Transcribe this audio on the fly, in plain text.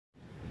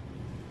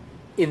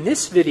In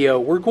this video,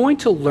 we're going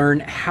to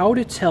learn how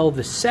to tell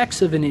the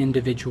sex of an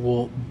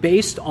individual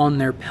based on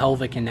their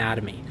pelvic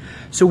anatomy.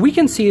 So we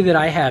can see that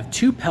I have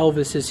two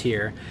pelvises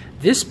here.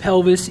 This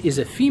pelvis is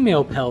a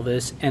female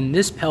pelvis and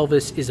this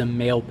pelvis is a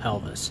male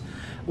pelvis.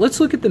 Let's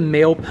look at the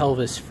male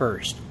pelvis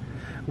first.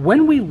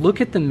 When we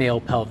look at the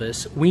male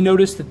pelvis, we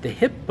notice that the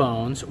hip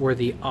bones, or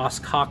the os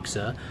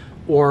coxa,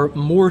 are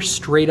more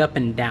straight up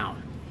and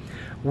down.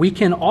 We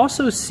can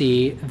also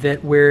see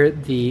that where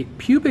the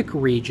pubic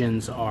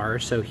regions are,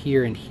 so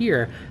here and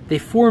here, they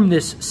form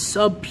this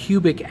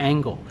subpubic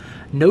angle.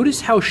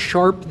 Notice how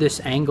sharp this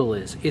angle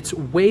is. It's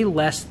way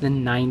less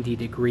than 90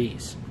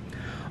 degrees.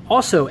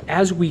 Also,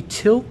 as we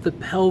tilt the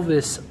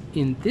pelvis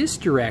in this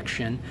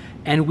direction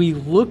and we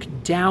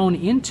look down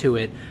into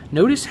it,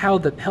 notice how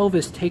the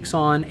pelvis takes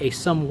on a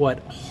somewhat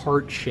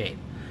heart shape.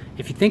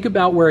 If you think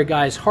about where a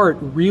guy's heart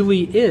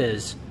really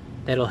is,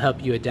 that'll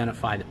help you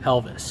identify the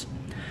pelvis.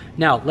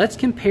 Now, let's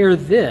compare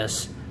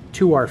this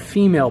to our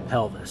female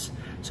pelvis.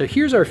 So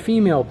here's our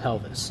female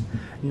pelvis.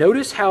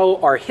 Notice how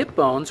our hip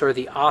bones, or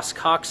the os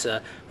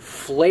coxa,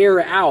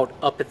 flare out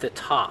up at the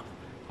top,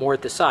 more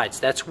at the sides.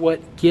 That's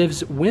what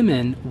gives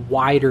women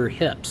wider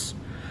hips.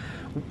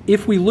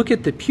 If we look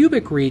at the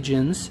pubic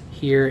regions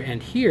here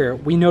and here,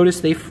 we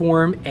notice they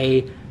form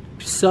a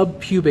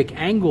subpubic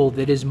angle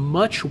that is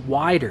much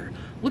wider.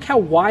 Look how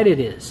wide it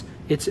is.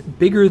 It's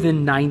bigger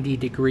than 90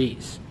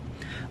 degrees.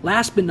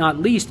 Last but not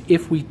least,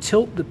 if we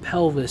tilt the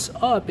pelvis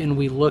up and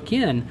we look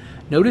in,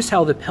 notice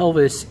how the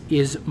pelvis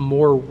is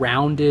more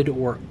rounded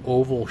or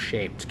oval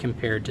shaped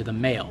compared to the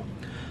male.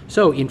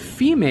 So in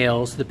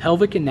females, the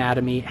pelvic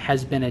anatomy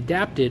has been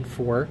adapted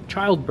for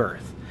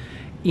childbirth.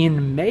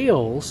 In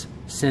males,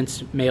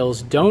 since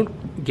males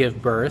don't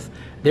give birth,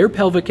 their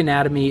pelvic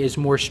anatomy is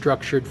more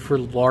structured for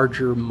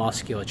larger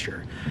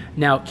musculature.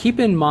 Now, keep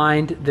in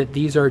mind that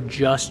these are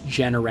just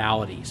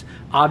generalities.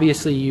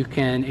 Obviously, you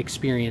can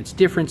experience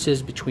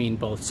differences between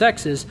both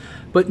sexes,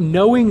 but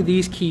knowing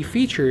these key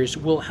features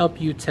will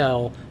help you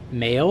tell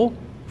male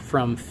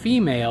from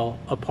female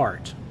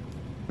apart.